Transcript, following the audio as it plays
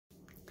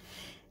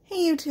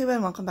Hey YouTube,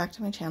 and welcome back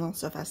to my channel,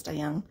 So Fast I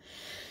Young.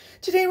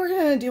 Today we're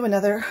going to do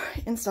another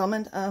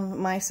installment of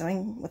my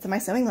sewing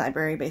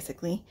library,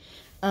 basically.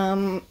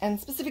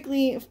 And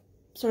specifically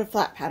sort of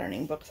flat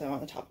patterning books I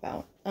want to talk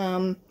about.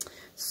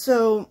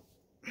 So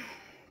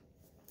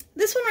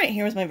this one right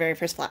here was my very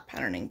first flat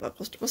patterning book.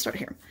 We'll start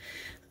here.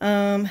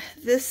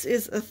 This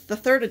is the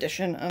third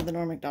edition of the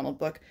Nora MacDonald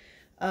book.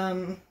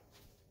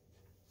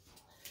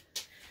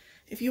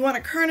 If you want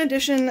a current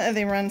edition,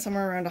 they run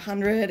somewhere around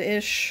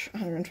 100-ish,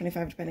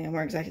 125, depending on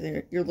where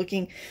exactly you're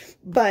looking.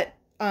 But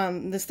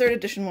this third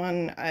edition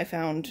one I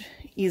found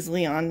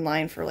easily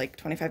online for like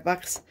 25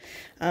 bucks.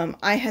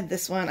 I had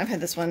this one. I've had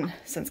this one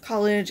since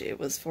college. It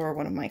was for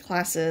one of my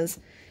classes.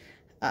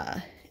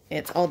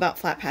 It's all about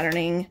flat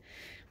patterning.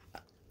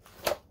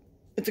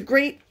 It's a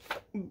great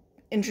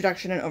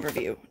introduction and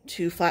overview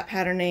to flat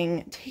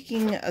patterning,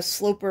 taking a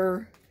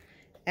sloper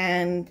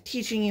and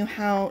teaching you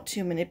how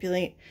to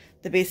manipulate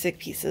the basic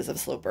pieces of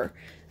sloper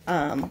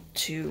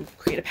to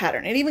create a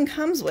pattern. It even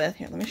comes with,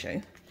 here, let me show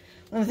you.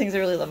 One of the things I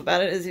really love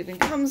about it is it even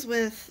comes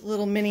with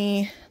little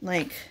mini,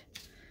 like,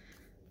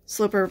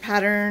 sloper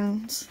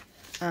patterns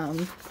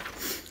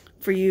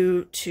for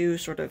you to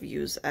sort of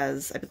use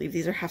as, I believe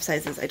these are half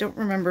sizes. I don't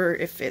remember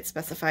if it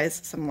specifies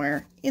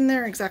somewhere in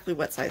there exactly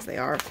what size they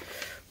are,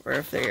 or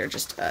if they are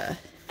just a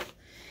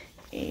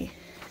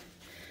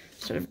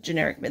sort of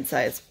generic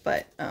mid-size,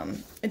 but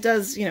it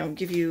does, you know,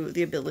 give you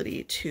the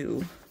ability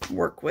to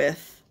work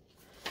with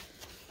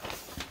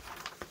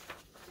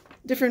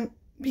different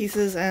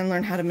pieces and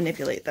learn how to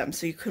manipulate them.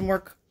 So you can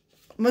work,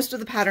 most of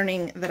the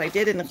patterning that I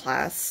did in the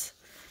class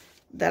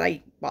that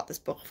I bought this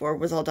book for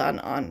was all done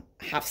on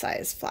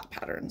half-size flat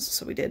patterns.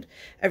 So we did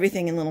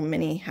everything in little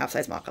mini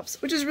half-size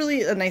mock-ups, which is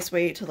really a nice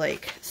way to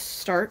like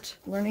start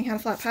learning how to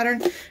flat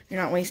pattern.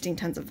 You're not wasting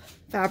tons of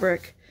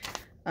fabric.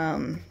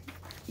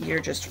 You're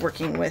just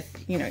working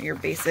with, you know, your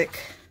basic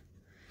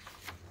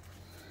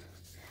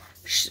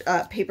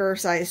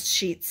paper-sized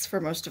sheets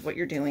for most of what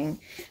you're doing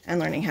and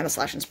learning how to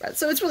slash and spread.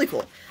 So it's really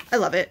cool. I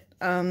love it.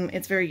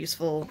 It's very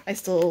useful. I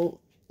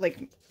still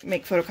like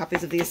make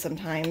photocopies of these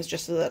sometimes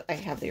just so that I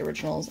have the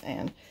originals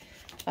and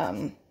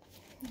kind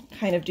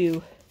of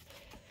do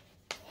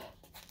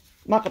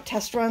mock-up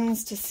test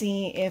runs to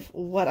see if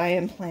what I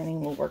am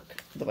planning will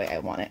work the way I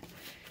want it.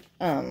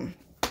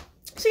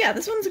 So yeah,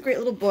 this one's a great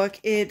little book.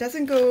 It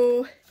doesn't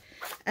go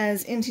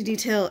as into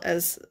detail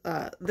as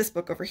this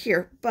book over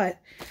here, but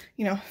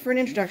you know, for an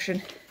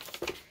introduction,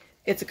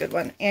 it's a good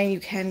one, and you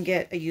can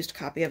get a used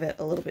copy of it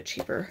a little bit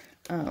cheaper.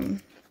 But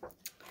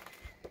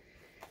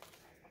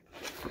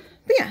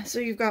yeah, so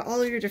you've got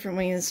all of your different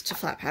ways to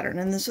flat pattern,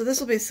 and so this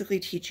will basically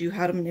teach you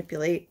how to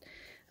manipulate.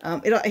 I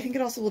think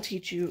it also will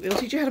teach you, it'll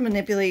teach you how to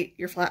manipulate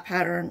your flat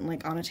pattern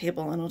like on a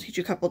table, and it'll teach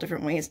you a couple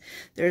different ways.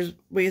 There's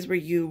ways where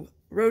you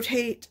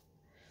rotate,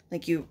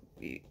 like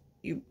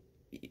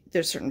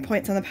there's certain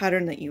points on the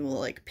pattern that you will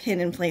like pin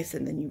in place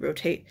and then you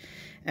rotate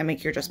and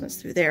make your adjustments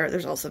through there.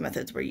 There's also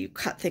methods where you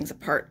cut things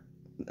apart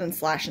and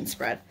slash and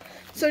spread.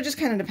 So it just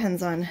kind of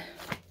depends on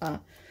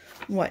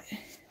what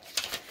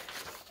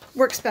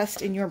works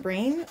best in your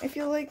brain, I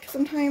feel like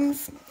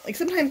sometimes. Like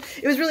sometimes,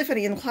 it was really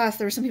funny in class,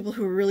 there were some people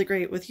who were really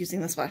great with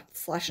using the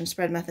slash and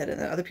spread method, and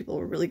then other people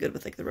were really good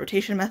with like the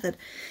rotation method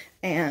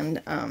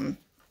and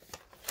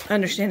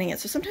understanding it.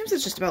 So sometimes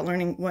it's just about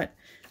learning what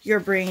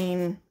your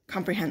brain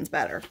comprehends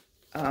better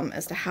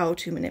as to how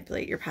to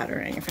manipulate your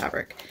pattern and your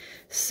fabric.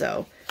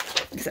 So,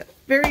 like I said,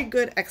 very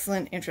good,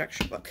 excellent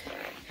introduction book.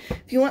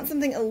 If you want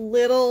something a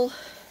little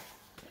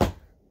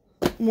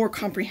more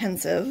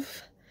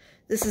comprehensive,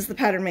 this is the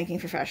Patternmaking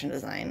for Fashion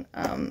Design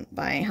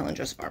by Helen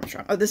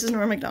Joeseph-Armstrong. Oh, this is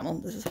Nora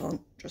MacDonald. This is Helen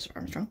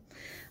Joeseph-Armstrong.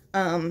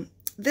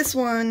 This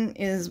one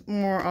is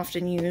more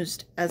often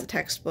used as a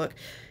textbook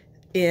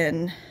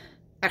in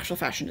actual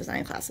fashion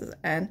design classes,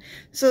 and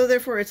so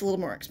therefore it's a little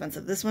more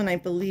expensive. This one, I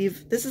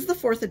believe, this is the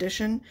 4th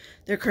edition.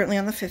 They're currently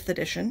on the 5th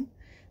edition.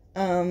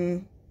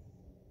 The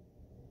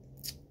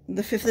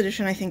 5th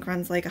edition I think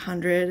runs like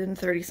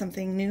 130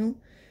 something new,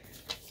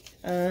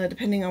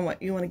 depending on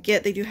what you want to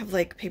get. They do have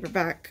like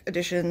paperback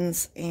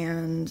editions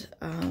and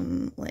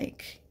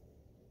like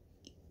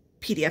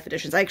PDF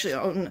editions. I actually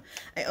own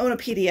a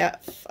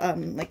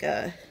PDF, like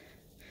a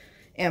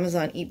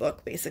Amazon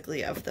ebook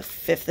basically of the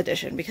 5th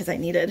edition because I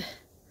needed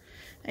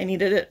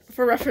it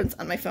for reference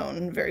on my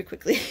phone very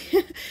quickly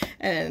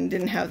and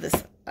didn't have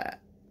this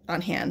on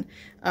hand.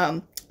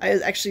 I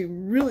was actually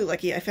really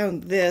lucky. I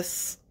found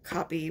this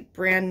copy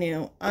brand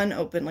new,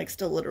 unopened, like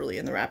still literally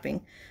in the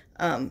wrapping,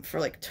 for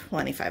like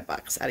 25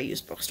 bucks at a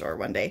used bookstore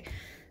one day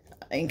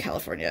in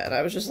California. And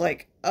I was just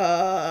like,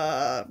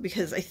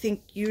 because I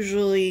think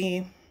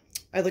usually,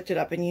 I looked it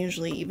up, and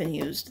usually even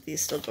used, these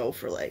still go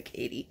for like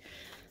 80,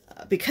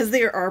 because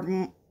they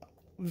are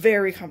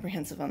very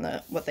comprehensive on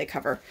what they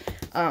cover.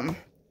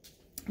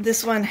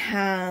 This one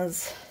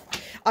has,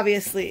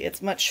 obviously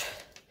it's much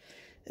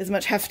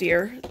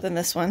heftier than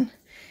this one.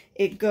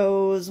 It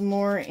goes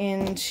more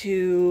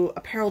into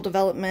apparel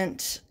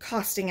development,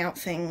 costing out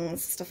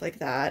things, stuff like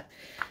that.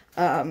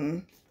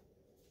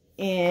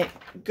 It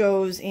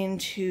goes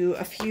into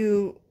a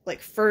few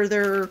like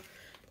further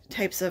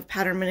types of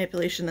pattern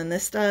manipulation than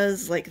this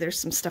does. Like there's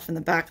some stuff in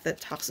the back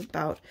that talks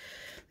about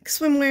like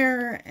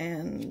swimwear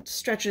and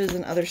stretches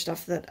and other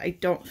stuff that I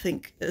don't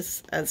think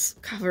is as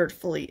covered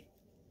fully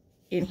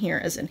in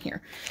here as in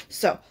here.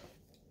 So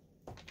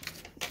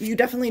you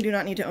definitely do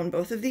not need to own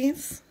both of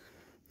these.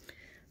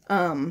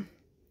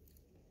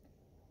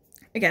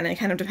 Again, it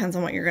kind of depends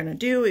on what you're going to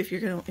do. If you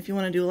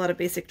want to do a lot of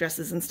basic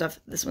dresses and stuff,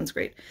 this one's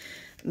great.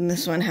 And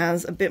this one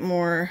has a bit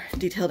more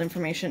detailed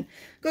information,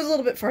 goes a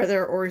little bit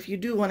farther, or if you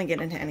do want to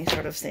get into any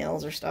sort of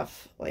sales or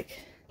stuff, like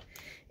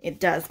it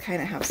does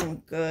kind of have some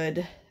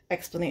good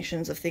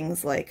explanations of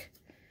things like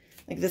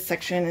this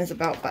section is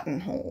about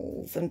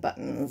buttonholes and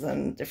buttons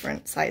and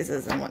different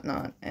sizes and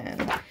whatnot.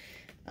 And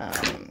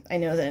I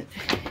know that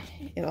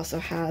it also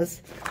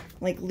has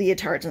like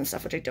leotards and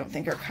stuff, which I don't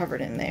think are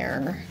covered in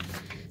there.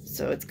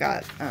 So it's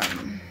got,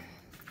 and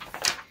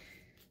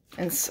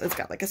it's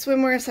got like a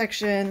swimwear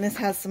section. This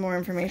has some more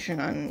information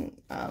on,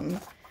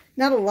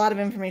 not a lot of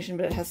information,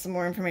 but it has some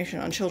more information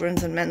on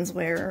children's and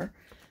menswear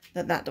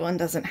that one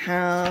doesn't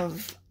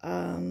have.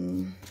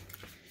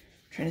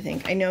 Trying to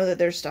think. I know that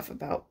there's stuff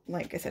about,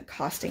 like I said,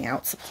 costing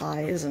out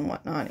supplies and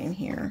whatnot in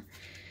here.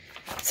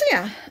 So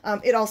yeah,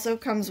 it also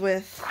comes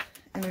with,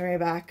 in the very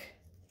back,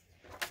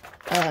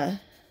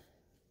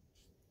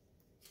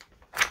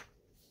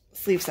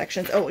 sleeve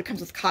sections. Oh, it comes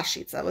with cost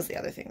sheets. That was the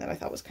other thing that I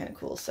thought was kind of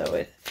cool. So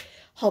it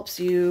helps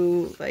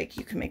you, like,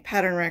 you can make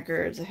pattern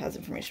records. It has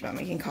information about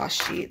making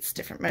cost sheets,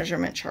 different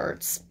measurement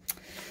charts,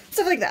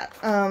 stuff like that.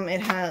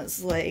 It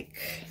has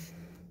like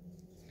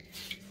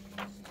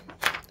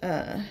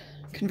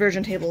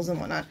conversion tables and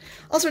whatnot,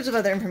 all sorts of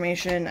other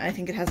information. I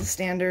think it has a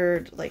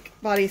standard like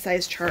body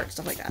size chart,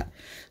 stuff like that.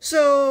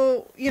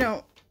 So, you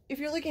know, if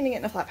you're looking to get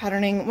into flat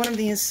patterning, one of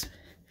these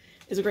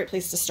is a great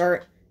place to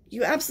start.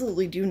 You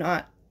absolutely do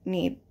not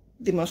need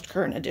the most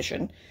current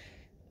edition.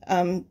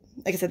 Like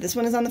I said, this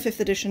one is on the 5th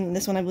edition, and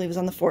this one I believe is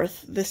on the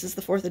 4th. This is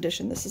the 4th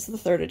edition. This is the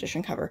 3rd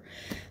edition cover.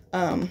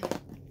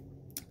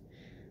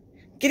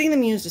 Getting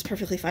them used is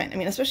perfectly fine. I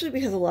mean, especially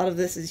because a lot of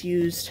this is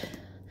used,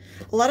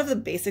 a lot of the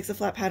basics of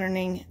flat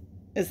patterning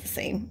is the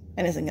same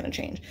and isn't going to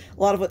change.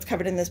 A lot of what's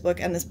covered in this book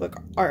and this book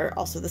are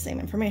also the same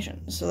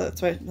information. So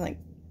that's why, like,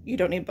 you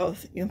don't need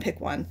both. You can pick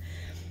one.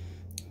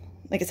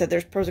 Like I said,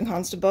 there's pros and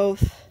cons to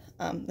both.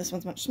 This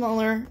one's much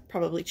smaller,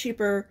 probably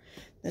cheaper.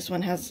 This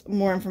one has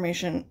more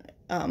information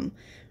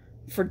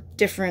for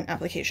different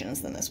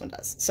applications than this one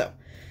does. So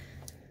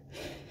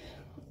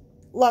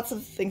lots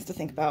of things to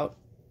think about.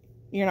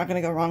 You're not going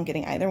to go wrong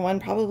getting either one,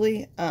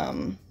 probably,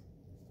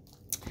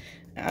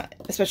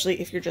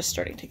 especially if you're just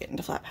starting to get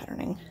into flat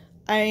patterning.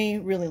 I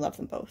really love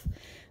them both.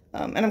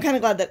 And I'm kind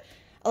of glad that,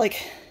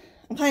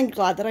 I'm kind of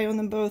glad that I own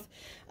them both.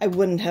 I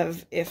wouldn't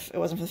have if it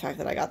wasn't for the fact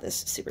that I got this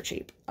super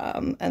cheap.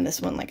 And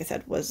this one, like I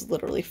said, was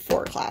literally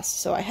for class,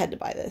 so I had to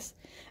buy this.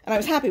 And I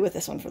was happy with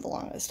this one for the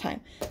longest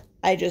time.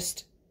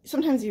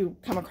 Sometimes you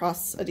come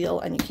across a deal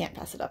and you can't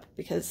pass it up,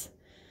 because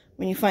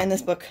when you find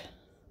this book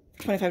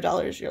for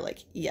 $25, you're like,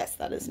 yes,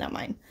 that is now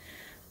mine.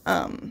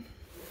 And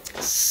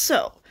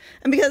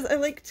because I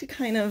like to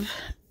kind of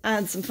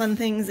add some fun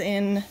things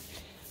in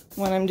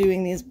when I'm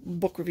doing these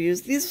book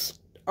reviews, these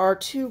are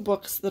two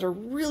books that are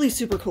really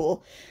super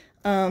cool.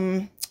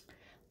 I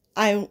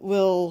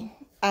will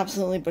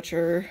absolutely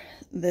butcher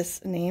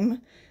this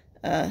name.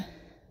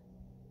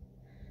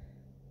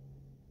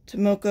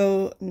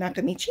 Tomoko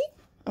Nakamichi?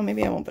 Oh,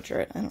 maybe I won't butcher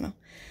it. I don't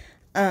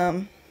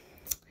know.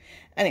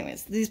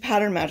 Anyways, these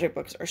pattern magic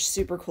books are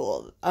super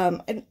cool.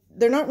 And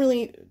they're not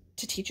really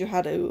to teach you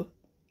how to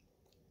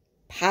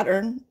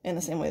pattern in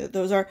the same way that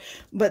those are,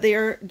 but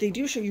they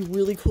do show you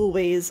really cool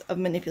ways of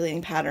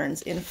manipulating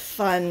patterns in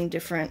fun,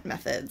 different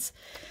methods.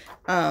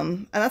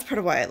 And that's part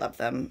of why I love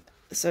them.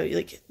 So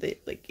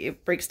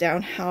it breaks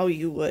down how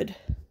you would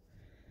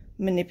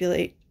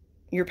manipulate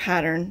your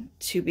pattern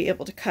to be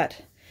able to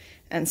cut.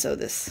 And so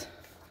these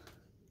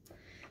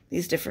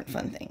different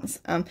fun things.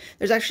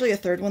 There's actually a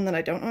third one that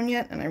I don't own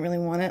yet, and I really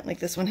want it. Like,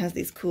 this one has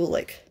these cool,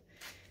 like,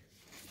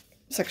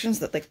 sections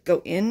that, like,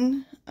 go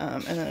in,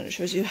 and then it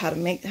shows you how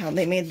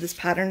they made this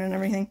pattern and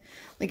everything.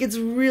 Like, it's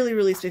really,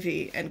 really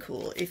spiffy and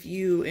cool if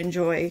you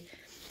enjoy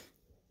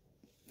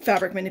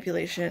fabric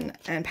manipulation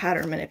and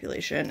pattern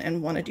manipulation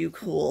and want to do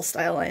cool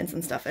style lines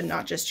and stuff, and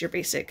not just your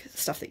basic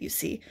stuff that you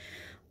see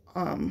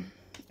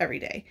every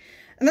day.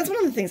 And that's one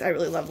of the things I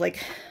really love.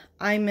 Like,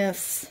 I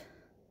miss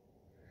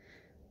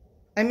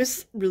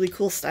really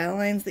cool style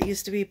lines that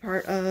used to be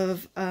part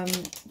of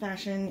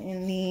fashion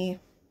in the,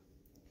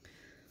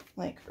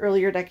 like,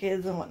 earlier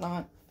decades and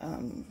whatnot.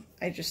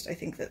 I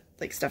think that,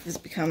 like, stuff has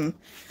become,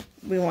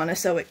 we want to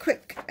sew it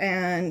quick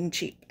and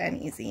cheap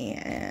and easy,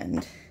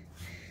 and,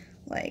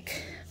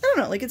 like, I don't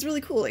know, like, it's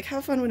really cool. Like, how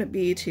fun would it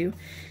be to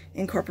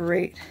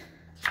incorporate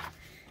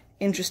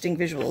interesting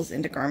visuals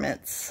into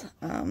garments?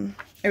 I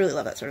really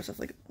love that sort of stuff.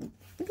 Like,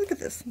 look at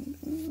this.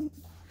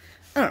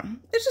 I don't know,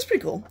 it's just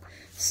pretty cool.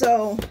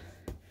 So,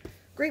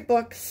 great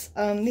books.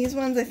 These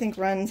ones I think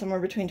run somewhere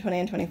between 20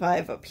 and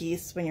 25 a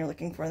piece when you're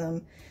looking for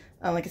them.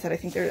 Like I said,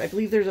 I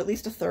believe there's at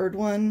least a third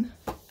one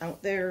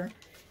out there.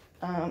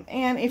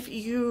 And if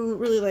you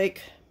really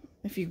like,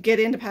 if you get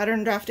into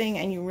pattern drafting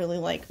and you really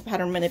like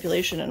pattern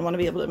manipulation and want to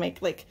be able to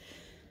make like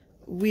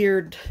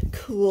weird,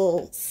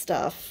 cool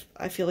stuff,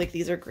 I feel like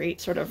these are great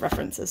sort of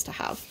references to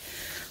have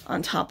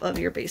on top of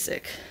your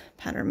basic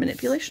pattern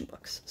manipulation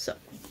books. So,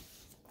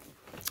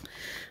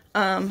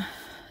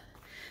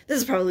 this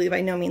is probably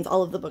by no means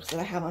all of the books that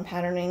I have on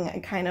patterning. I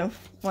kind of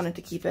wanted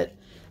to keep it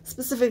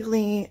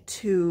specifically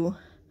to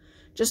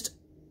just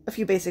a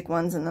few basic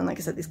ones, and then, like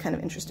I said, these kind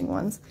of interesting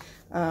ones.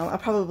 I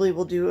probably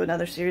will do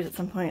another series at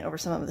some point over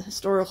some of the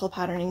historical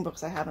patterning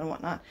books I have and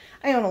whatnot.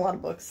 I own a lot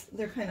of books.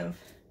 They're kind of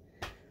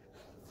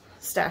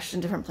stashed in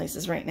different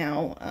places right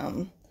now,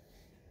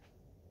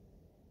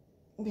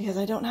 because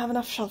I don't have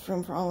enough shelf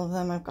room for all of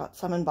them. I've got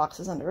some in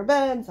boxes under a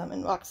bed, some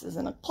in boxes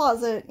in a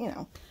closet, you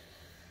know.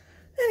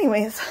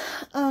 Anyways,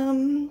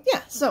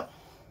 yeah, so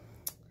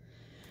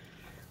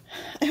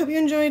I hope you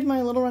enjoyed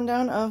my little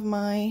rundown of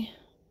my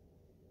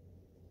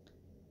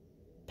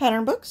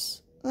pattern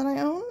books that I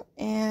own,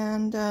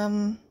 and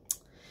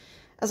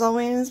as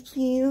always,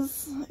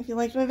 please, if you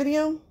liked my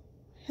video,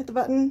 hit the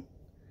button,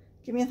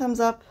 give me a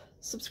thumbs up,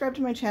 subscribe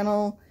to my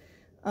channel.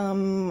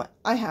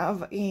 I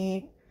have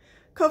a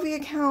Ko-fi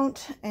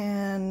account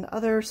and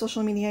other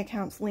social media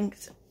accounts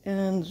linked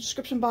in the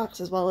description box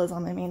as well as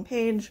on my main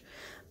page.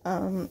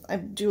 I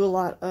do a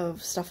lot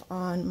of stuff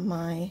on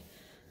my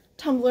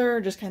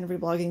Tumblr, just kind of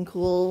reblogging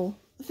cool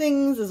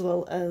things, as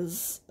well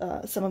as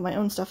some of my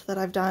own stuff that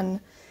I've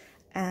done,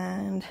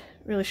 and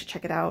really should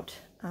check it out.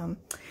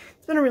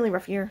 It's been a really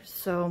rough year,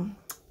 so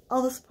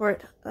all the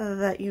support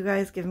that you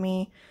guys give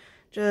me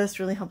just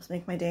really helps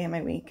make my day and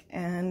my week.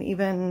 And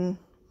even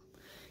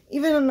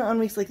on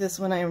weeks like this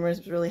when I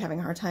was really having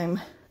a hard time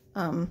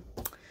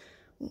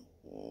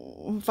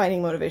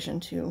finding motivation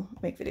to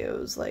make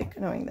videos, like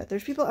knowing that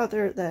there's people out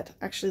there that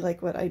actually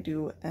like what I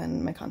do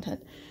and my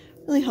content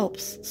really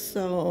helps.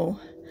 So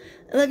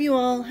I love you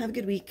all. Have a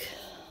good week.